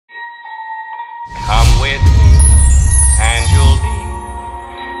Come with me, and you'll be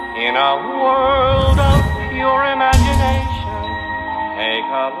in a world of pure imagination. Take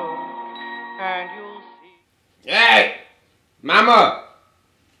a look, and you'll see. Hey, mama,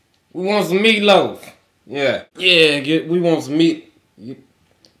 we want some meatloaf. Yeah, we want some meat.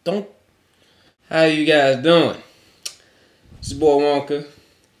 Don't. How you guys doing? It's your boy Wonka.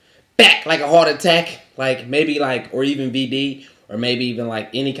 Back like a heart attack, or even VD, or maybe even like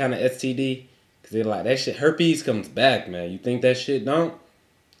any kind of STD. Cause they're like that shit. Herpes comes back, man. You think that shit don't?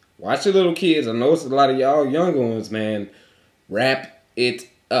 Watch your little kids. I know it's a lot of y'all younger ones, man. Wrap it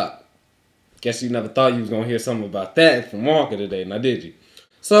up. Guess you never thought you was gonna hear something about that from Wonka today, now did you?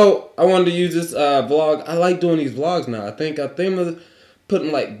 So I wanted to use this vlog. I like doing these vlogs now. I think I'm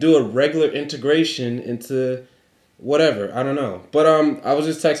gonna do a regular integration into whatever. I don't know. But I was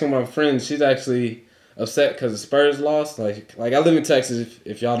just texting my friend. She's actually upset because the Spurs lost. Like I live in Texas.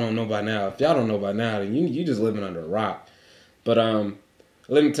 If y'all don't know by now, then you just living under a rock. But I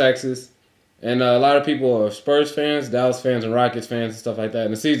live in Texas, and a lot of people are Spurs fans, Dallas fans, and Rockets fans and stuff like that.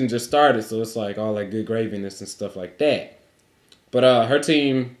 And the season just started, so it's like all like good graviness and stuff like that. But her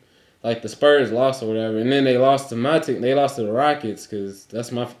team, like the Spurs, lost or whatever, and then they lost to my team. They lost to the Rockets because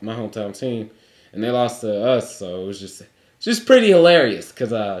that's my hometown team, and they lost to us. So it was just pretty hilarious because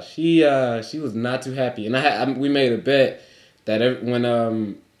she was not too happy, and we made a bet that if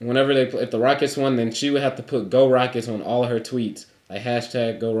the Rockets won, then she would have to put "Go Rockets" on all of her tweets, like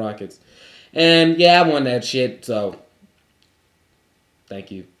hashtag Go Rockets. And yeah, I won that shit. So thank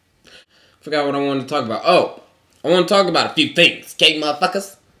you. Forgot what I wanted to talk about. Oh, I want to talk about a few things, okay,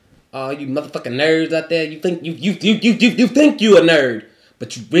 motherfuckers. Oh, you motherfucking nerds out there, you think you think you a nerd,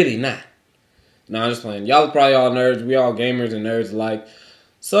 but you really not. No, I'm just playing. Y'all are probably all nerds. We all gamers and nerds alike.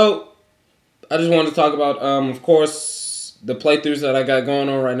 So, I just wanted to talk about, of course, the playthroughs that I got going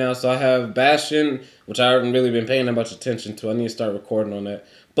on right now. So I have Bastion, which I haven't really been paying that much attention to. I need to start recording on that.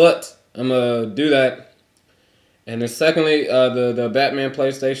 But I'm gonna do that. And then secondly, the Batman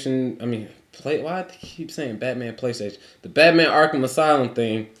PlayStation. Why I keep saying Batman PlayStation? The Batman Arkham Asylum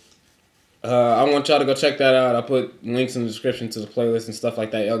thing. I want y'all to go check that out. I put links in the description to the playlist and stuff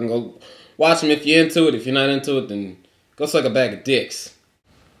like that. Y'all can go watch them if you're into it. If you're not into it, then go suck a bag of dicks.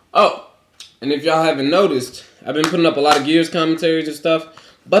 Oh, and if y'all haven't noticed, I've been putting up a lot of Gears commentaries and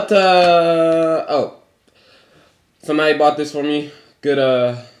stuff. But, somebody bought this for me. Good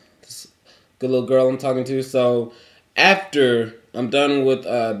little girl I'm talking to. So, after I'm done with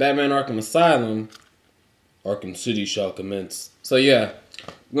Batman Arkham Asylum, Arkham City shall commence. So, yeah.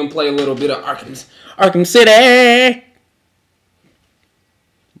 I'm going to play a little bit of Arkham City.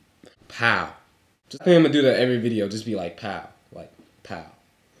 Pow. I think I'm going to do that every video. Just be like, pow. Like, pow.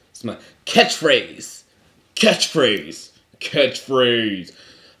 It's my catchphrase. Catchphrase.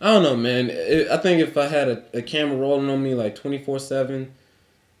 I don't know, man. I think if I had a camera rolling on me like 24/7,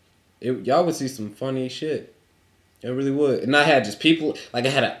 y'all would see some funny shit. It really would. And I had just people, like I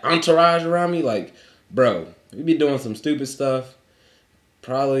had an entourage around me. Like, bro, we be doing some stupid stuff.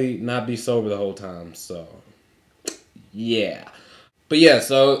 Probably not be sober the whole time, so yeah. But yeah,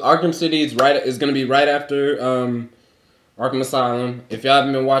 so Arkham City is gonna be right after Arkham Asylum. If y'all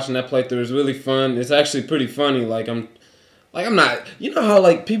haven't been watching that playthrough, it's really fun. It's actually pretty funny. I'm not, you know how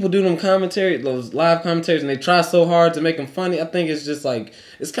like people do those live commentaries, and they try so hard to make them funny. I think it's just like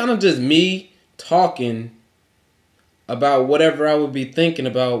it's kind of just me talking about whatever I would be thinking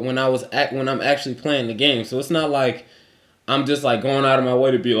about when I'm actually playing the game. So it's not like I'm just like going out of my way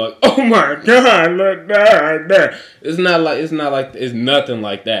to be like, oh my god, look there. It's nothing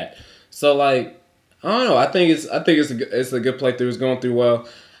like that. So like, I don't know. I think it's a good playthrough. It's going through well.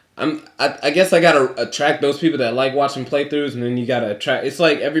 I guess I gotta attract those people that like watching playthroughs, and then you gotta attract. It's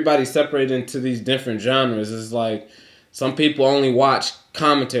like everybody's separated into these different genres. It's like some people only watch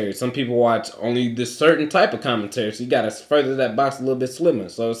commentary. Some people watch only this certain type of commentary. So you gotta further that box a little bit slimmer.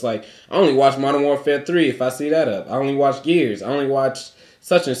 So it's like I only watch Modern Warfare 3 if I see that up. I only watch Gears. I only watch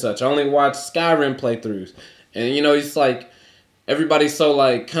such and such. I only watch Skyrim playthroughs. And you know, it's like everybody's so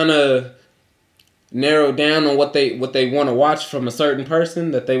like kind of narrowed down on what they want to watch from a certain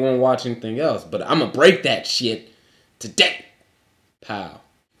person that they won't watch anything else. But I'm gonna break that shit today. Pow.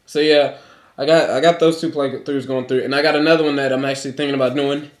 So yeah. I got those two playthroughs going through, and I got another one that I'm actually thinking about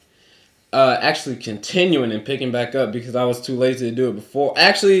doing, actually continuing and picking back up because I was too lazy to do it before.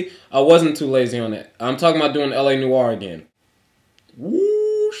 Actually, I wasn't too lazy on that. I'm talking about doing LA Noire again.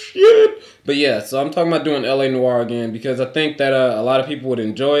 Woo, shit. But yeah, so I'm talking about doing LA Noire again because I think that a lot of people would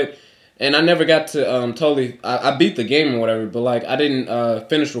enjoy it, and I never got to I beat the game or whatever, but like I didn't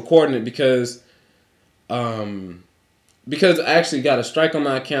finish recording it because I actually got a strike on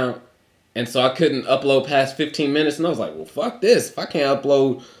my account. And so I couldn't upload past 15 minutes. And I was like, well, fuck this. If I can't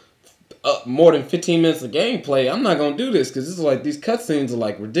upload more than 15 minutes of gameplay, I'm not going to do this. Because this is like, these cutscenes are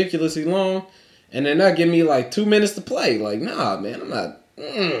like ridiculously long. And they're not giving me like 2 minutes to play. Like, nah, man, I'm not.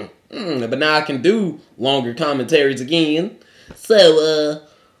 But now I can do longer commentaries again. So,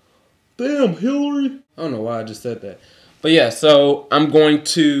 damn, Hillary. I don't know why I just said that. But yeah, so I'm going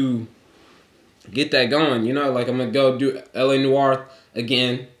to get that going. You know, like I'm going to go do LA Noire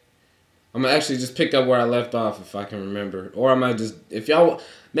again. I'm going to actually just pick up where I left off if I can remember. Or I might just, if y'all,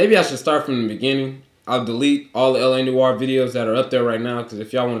 maybe I should start from the beginning. I'll delete all the LA Noire videos that are up there right now. Because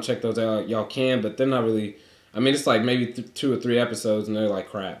if y'all want to check those out, y'all can. But they're not really, I mean, it's like maybe 2 or 3 episodes and they're like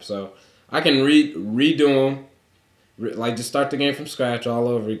crap. So I can redo them. Like just start the game from scratch all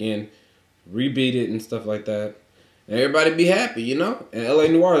over again. Rebeat it and stuff like that. And everybody be happy, you know? And LA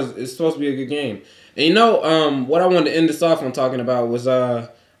Noire is supposed to be a good game. And you know, what I wanted to end this off on talking about was,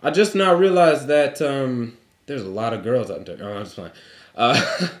 I just now realized that there's a lot of girls out there. Oh, I'm just fine.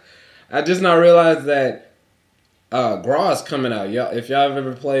 I just now realized that Graw is coming out. Y'all, if y'all have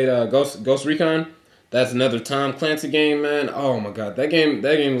ever played Ghost Recon, that's another Tom Clancy game, man. Oh my god, that game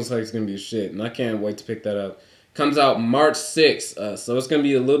looks like it's gonna be shit, and I can't wait to pick that up. Comes out March 6th, so it's gonna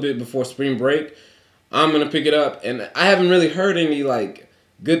be a little bit before spring break. I'm gonna pick it up, and I haven't really heard any like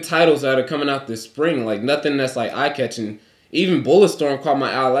good titles that are coming out this spring. Like nothing that's like eye catching. Even Bulletstorm caught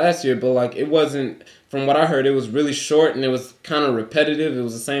my eye last year, but like it wasn't. From what I heard, it was really short and it was kind of repetitive. It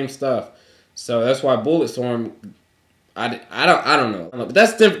was the same stuff, so that's why Bulletstorm. I don't know. But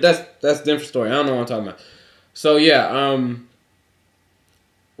that's different. That's a different story. I don't know what I'm talking about. So yeah,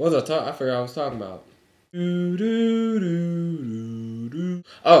 what was I talking? I forgot what I was talking about.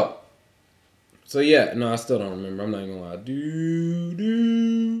 Oh. So yeah, no, I still don't remember. I'm not even gonna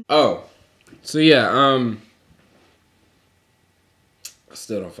lie. Oh. So yeah, I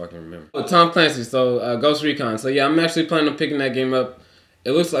still don't fucking remember. Oh, Tom Clancy, so Ghost Recon. So yeah, I'm actually planning on picking that game up.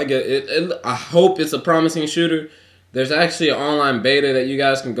 It looks like I hope it's a promising shooter. There's actually an online beta that you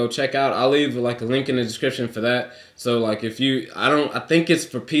guys can go check out. I'll leave like a link in the description for that. So like if you, I think it's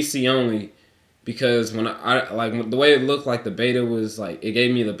for PC only, because when I like the way it looked like the beta was like, it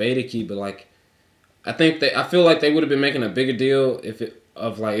gave me the beta key, but like I feel like they would have been making a bigger deal if it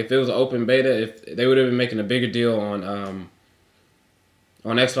was an open beta, if they would have been making a bigger deal on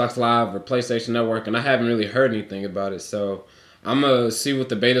Xbox Live or PlayStation Network, and I haven't really heard anything about it. So I'm going to see what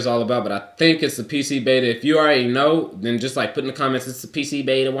the beta's all about, but I think it's the PC beta. If you already know, then just like put in the comments, it's the PC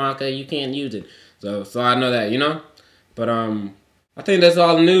beta, Wonka, you can't use it. So I know that, you know? But I think that's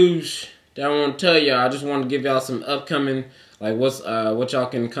all the news that I want to tell y'all. I just want to give y'all some upcoming, like what y'all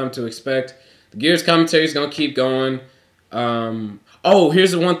can come to expect. The Gears commentary is going to keep going. Oh,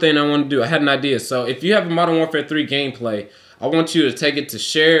 here's the one thing I want to do. I had an idea. So if you have a Modern Warfare 3 gameplay, I want you to take it to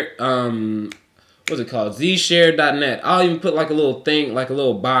share, what's it called? zshare.net. I'll even put like a little thing, like a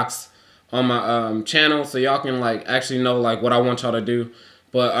little box on my channel so y'all can like actually know like what I want y'all to do.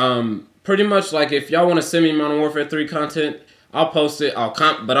 But pretty much like if y'all want to send me Modern Warfare 3 content, I'll post it.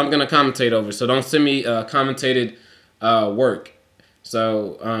 But I'm gonna commentate over. So don't send me commentated work.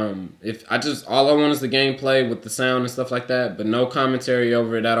 So if all I want is the gameplay with the sound and stuff like that, but no commentary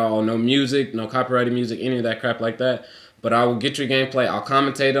over it at all. No music, no copyrighted music, any of that crap like that. But I will get your gameplay. I'll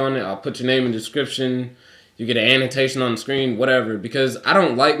commentate on it. I'll put your name in the description. You get an annotation on the screen, whatever. Because I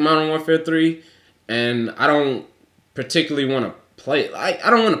don't like Modern Warfare 3, and I don't particularly want to play it. I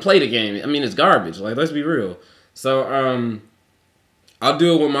don't want to play the game. I mean, it's garbage. Like, let's be real. So, I'll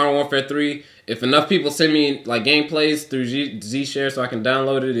do it with Modern Warfare 3. If enough people send me, like, gameplays through Zshare so I can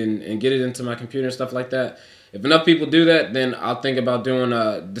download it and get it into my computer and stuff like that, if enough people do that, then I'll think about doing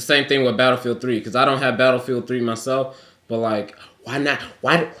the same thing with Battlefield 3. Because I don't have Battlefield 3 myself. But, like, why not?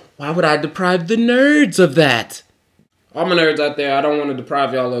 Why would I deprive the nerds of that? All my nerds out there, I don't want to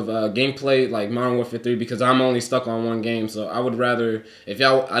deprive y'all of gameplay like Modern Warfare 3 because I'm only stuck on one game. So I would rather, if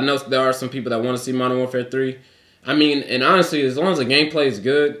y'all, I know there are some people that want to see Modern Warfare 3. I mean, and honestly, as long as the gameplay is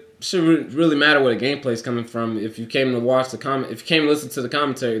good, it shouldn't really matter where the gameplay is coming from. If you came to watch if you came to listen to the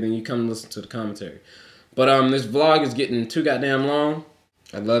commentary, then you come and listen to the commentary. But this vlog is getting too goddamn long.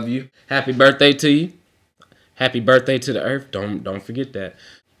 I love you. Happy birthday to you. Happy birthday to the earth. Don't forget that.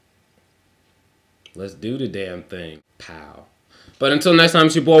 Let's do the damn thing. Pow. But until next time,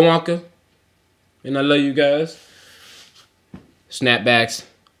 it's your boy Wonka. And I love you guys. Snapbacks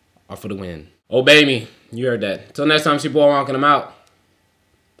are for the win. Obey me. You heard that. Until next time, it's your boy Wonka and I'm out.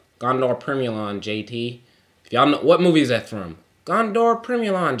 Gondor Primulon, JT. If y'all know, what movie is that from? Gondor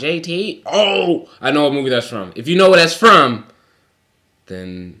Primulon, JT. Oh, I know what movie that's from. If you know what that's from,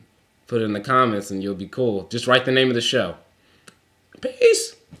 then put it in the comments and you'll be cool. Just write the name of the show. Peace.